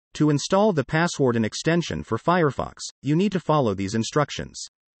To install the Passwarden extension for Firefox, you need to follow these instructions.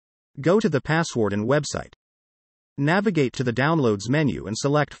 Go to the Passwarden website. Navigate to the Downloads menu and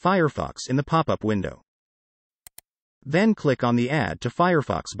select Firefox in the pop-up window. Then click on the Add to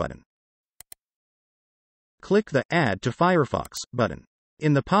Firefox button. Click the Add to Firefox button.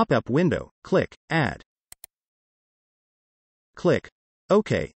 In the pop-up window, click Add. Click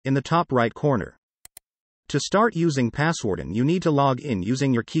OK in the top right corner. To start using Passwarden, you need to log in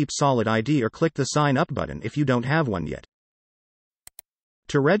using your Keep Solid ID or click the Sign Up button if you don't have one yet.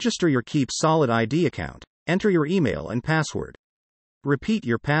 To register your Keep Solid ID account, enter your email and password. Repeat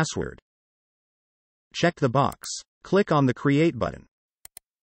your password. Check the box. Click on the Create button.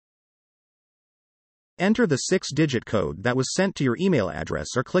 Enter the 6-digit code that was sent to your email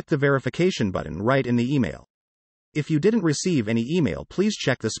address or click the verification button right in the email. If you didn't receive any email, please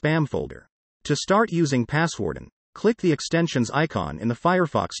check the spam folder. To start using Passwarden, click the extensions icon in the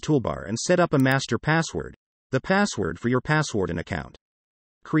Firefox toolbar and set up a master password, the password for your Passwarden account.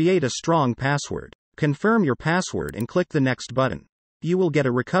 Create a strong password. Confirm your password and click the Next button. You will get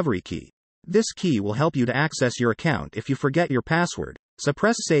a recovery key. This key will help you to access your account if you forget your password, so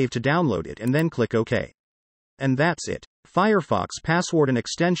press Save to download it and then click OK. And that's it. Firefox Passwarden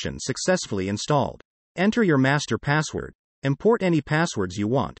extension successfully installed. Enter your master password, import any passwords you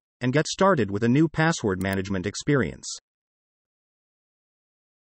want, and get started with a new password management experience.